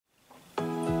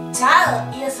Ciao,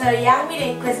 io sono Yamily e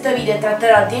in questo video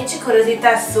tratterò 10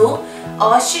 curiosità su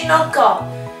Oshi no Ko.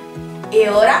 E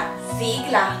ora,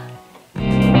 sigla!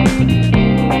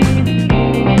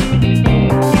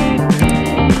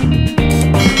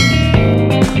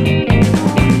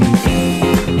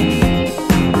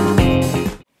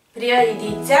 Prima di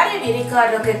iniziare vi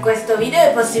ricordo che in questo video è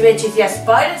possibile ci sia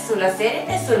spoiler sulla serie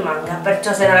e sul manga,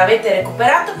 perciò se non l'avete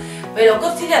recuperato ve lo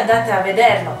consiglio, andate a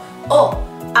vederlo o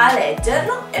a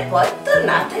leggerlo e poi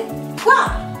tornate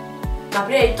qua. Ma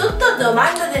prima di tutto,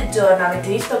 domanda del giorno: avete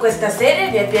visto questa serie?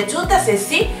 Vi è piaciuta? Se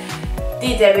sì,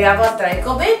 ditemi la vostra nei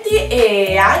commenti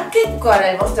e anche qual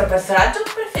è il vostro personaggio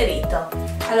preferito.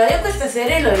 Allora, io questa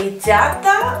serie l'ho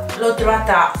iniziata, l'ho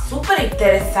trovata super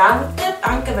interessante,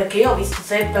 anche perché io ho visto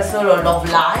sempre solo Love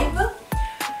Live.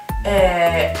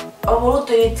 Ho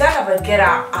voluto iniziarla perché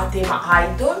era a tema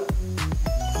idol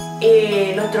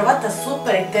e l'ho trovata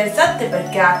super interessante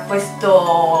perché ha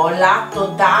questo lato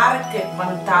dark e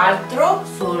quant'altro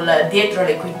dietro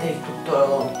le quinte di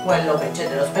tutto quello che c'è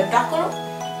dello spettacolo,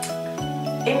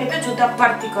 e mi è piaciuta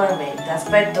particolarmente.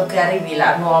 Aspetto che arrivi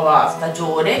la nuova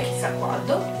stagione, chissà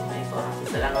quando, non mi ricordo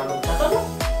se l'hanno annunciato o no,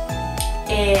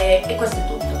 e questo è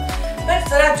tutto.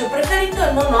 Personaggio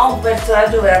preferito: non ho un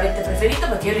personaggio veramente preferito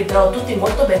perché io li trovo tutti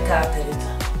molto ben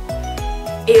caratterizzati.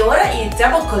 E ora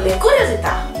iniziamo con le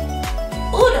curiosità.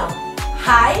 1.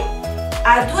 Hai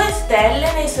ha 2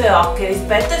 stelle nei suoi occhi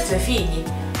rispetto ai suoi figli,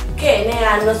 che ne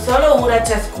hanno solo una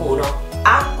ciascuno.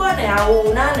 Acqua ne ha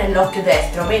una nell'occhio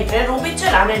destro, mentre Ruby ce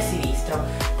l'ha nel sinistro.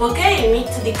 Poiché il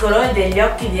mix di colori degli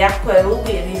occhi di Acqua e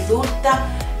Ruby risulta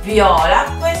viola,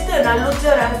 questa è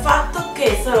un'allusione al fatto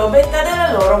che sono metà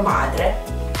della loro madre.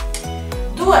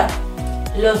 2.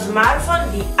 Lo smartphone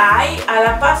di Ai ha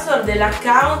la password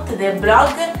dell'account del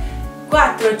blog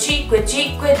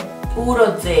 45510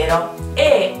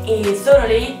 e sono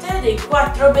le lettere dei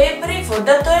 4 membri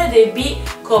fondatori dei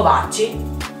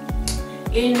B-Kobachi.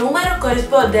 Il numero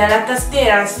corrisponde alla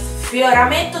tastiera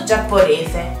sfioramento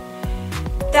giapponese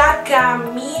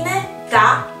Takamine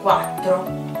Ta 4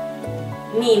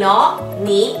 Nino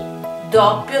Ni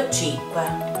doppio 5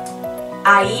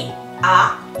 Ai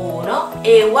A 1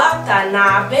 e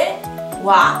Watanabe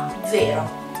Wa 0.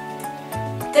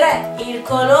 3. Il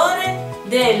colore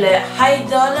del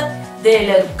idol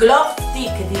del glove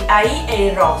stick di Ai è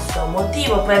il rosso,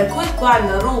 motivo per cui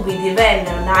quando Ruby divenne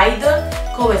un idol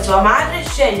come sua madre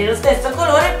sceglie lo stesso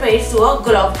colore per il suo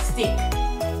glove stick.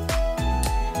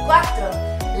 4.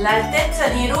 L'altezza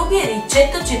di Ruby è di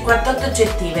 158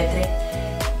 cm,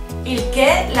 il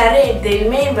che la rende il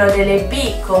membro delle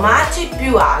B-Kobachi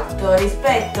più alto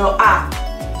rispetto a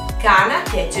Kana,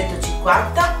 che è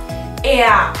 150, e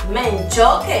a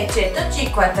Mencho, che è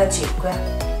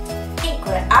 155.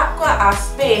 5. Acqua ha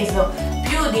speso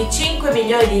più di 5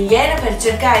 milioni di yen per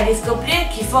cercare di scoprire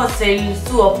chi fosse il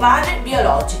suo padre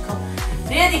biologico.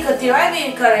 Prima di continuare vi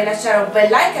ricordo di lasciare un bel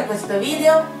like a questo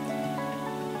video,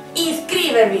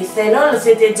 iscrivervi se non lo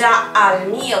siete già al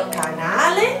mio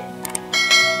canale,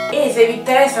 e se vi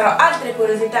interessano altre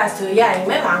curiosità sugli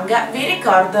anime e manga vi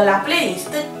ricordo la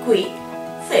playlist qui,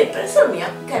 sempre sul mio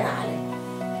canale.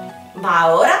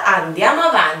 Ma ora andiamo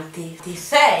avanti.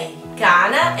 6.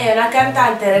 Kana è una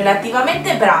cantante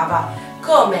relativamente brava,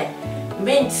 come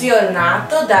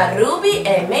menzionato da Ruby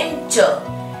e Mencho,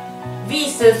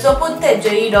 visto il suo punteggio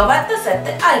di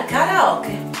 97 al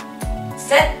karaoke.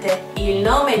 7. Il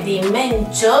nome di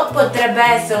Mencho potrebbe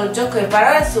essere un gioco di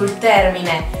parole sul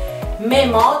termine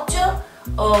memocho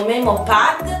o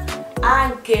memopad,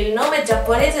 anche il nome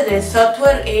giapponese del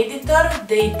software editor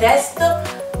dei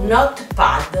testo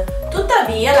Notepad.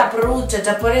 Tuttavia la pronuncia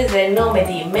giapponese del nome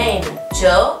di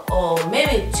Mencho o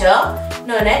Mevicho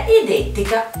non è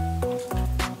identica.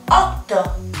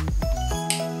 8.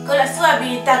 Con la sua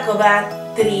abilità come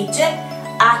attrice,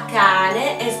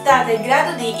 Akane è stata in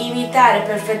grado di imitare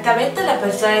perfettamente la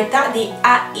personalità di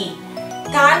Ai,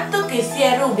 tanto che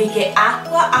sia Ruby che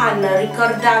Acqua hanno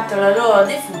ricordato la loro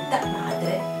defunta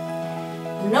madre.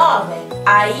 9.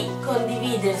 Ai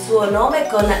condivide il suo nome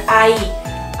con Ai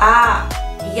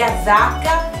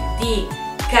Ayazaka di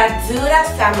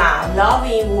Kazura-sama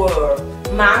Loving World,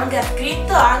 manga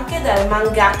scritto anche dal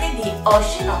mangaka di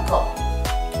Oshi no Ko.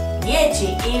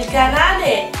 10. Il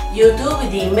canale YouTube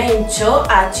di Mencho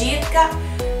ha circa,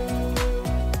 non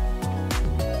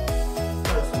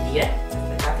lo so dire,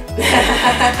 aspettate,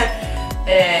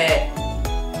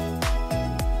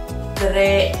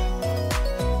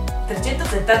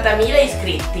 370.000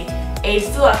 iscritti e il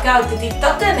suo account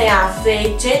TikTok ne ha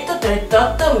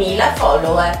 638.000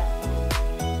 follower.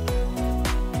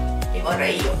 Li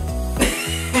vorrei io.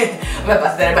 Beh,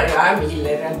 basterebbe arrivare a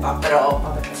 1000 in realtà, però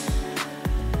vabbè.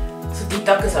 su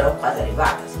TikTok sono quasi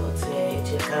arrivata, sono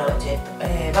circa 900.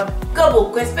 Vabbè.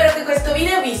 Comunque spero che questo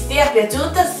video vi sia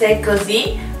piaciuto, se è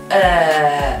così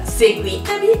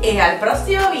seguitemi e al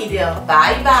prossimo video,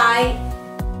 bye bye!